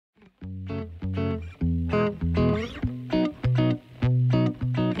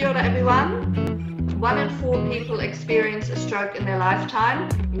1 in 4 people experience a stroke in their lifetime,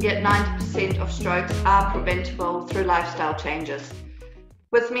 and yet 90% of strokes are preventable through lifestyle changes.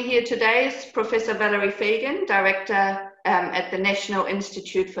 With me here today is Professor Valery Feigin, Director at the National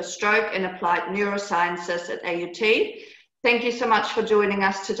Institute for Stroke and Applied Neurosciences at AUT. Thank you so much for joining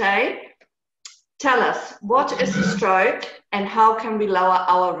us today. Tell us, what is a stroke and how can we lower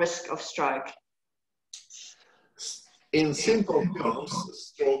our risk of stroke? In simple terms,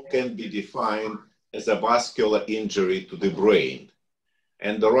 stroke can be defined as a vascular injury to the brain.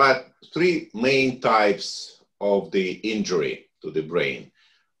 And there are 3 main types of the injury to the brain.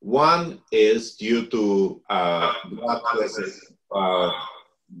 One is due to blood vessels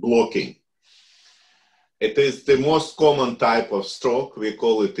blocking. It is the most common type of stroke. We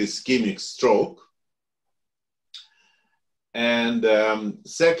call it ischemic stroke. And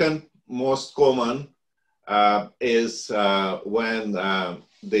second most common is when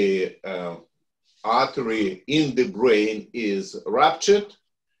the artery in the brain is ruptured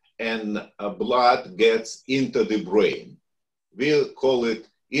and blood gets into the brain. We'll call it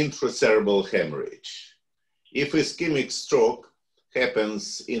intracerebral hemorrhage. If ischemic stroke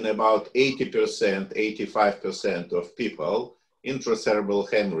happens in about 80%, 85% of people, intracerebral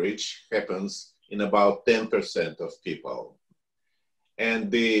hemorrhage happens in about 10% of people. And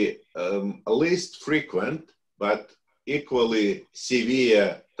the least frequent but equally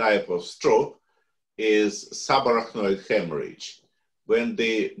severe type of stroke is subarachnoid hemorrhage, when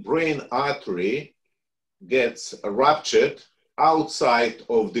the brain artery gets ruptured outside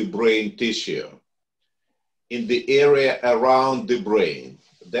of the brain tissue, in the area around the brain.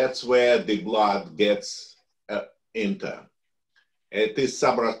 That's where the blood gets into. It is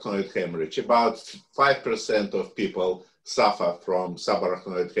subarachnoid hemorrhage. About 5% of people suffer from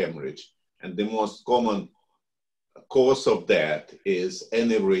subarachnoid hemorrhage. And the most common cause of that is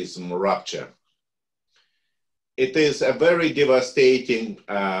aneurysm rupture. It is a very devastating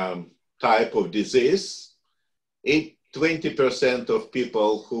type of disease. 20% of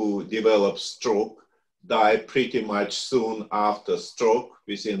people who develop stroke die pretty much soon after stroke,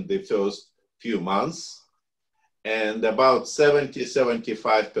 within the first few months. And about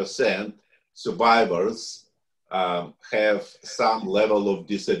 70–75% survivors have some level of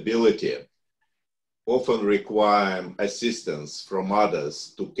disability, often require assistance from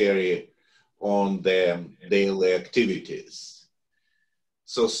others to carry on their daily activities.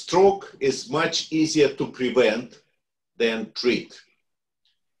 So stroke is much easier to prevent than treat.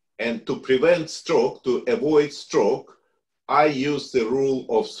 And to prevent stroke, to avoid stroke, I use the rule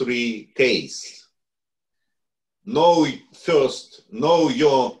of 3 Ks. First, know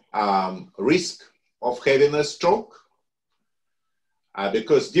your risk of having a stroke,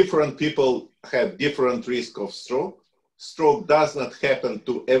 because different people have different risk of stroke. Stroke does not happen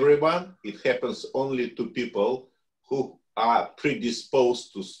to everyone. It happens only to people who are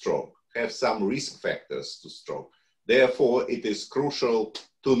predisposed to stroke, have some risk factors to stroke. Therefore, it is crucial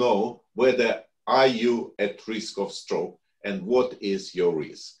to know whether are you at risk of stroke and what is your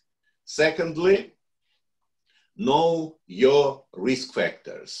risk. Secondly, know your risk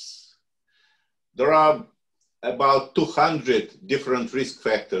factors. There are about 200 different risk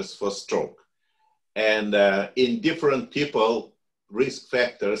factors for stroke. And in different people, risk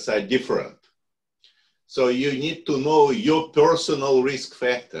factors are different. So you need to know your personal risk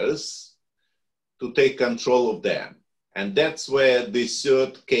factors to take control of them. And that's where the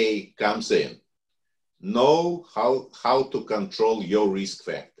 3rd K comes in. Know how to control your risk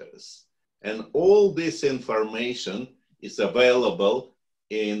factors. And all this information is available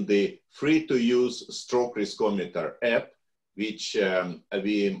in the free-to-use stroke riskometer app, which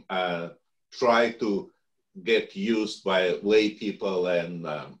we try to get used by lay people and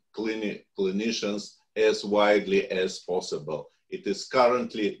clinicians as widely as possible. It is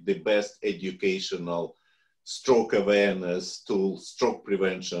currently the best educational stroke awareness tool, stroke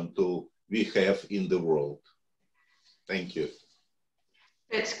prevention tool we have in the world. Thank you.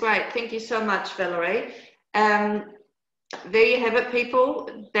 That's great. Thank you so much, Valery. There you have it, people.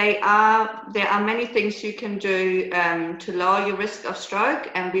 There are many things you can do to lower your risk of stroke,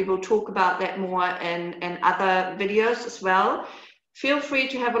 and we will talk about that more in other videos as well. Feel free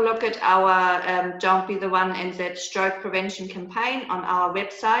to have a look at our Don't Be the One NZ stroke prevention campaign on our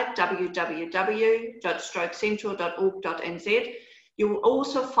website, www.strokecentral.org.nz. You will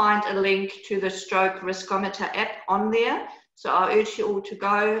also find a link to the stroke riskometer app on there. So I urge you all to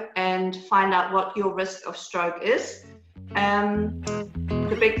go and find out what your risk of stroke is.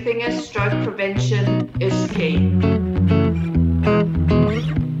 The big thing is stroke prevention is key.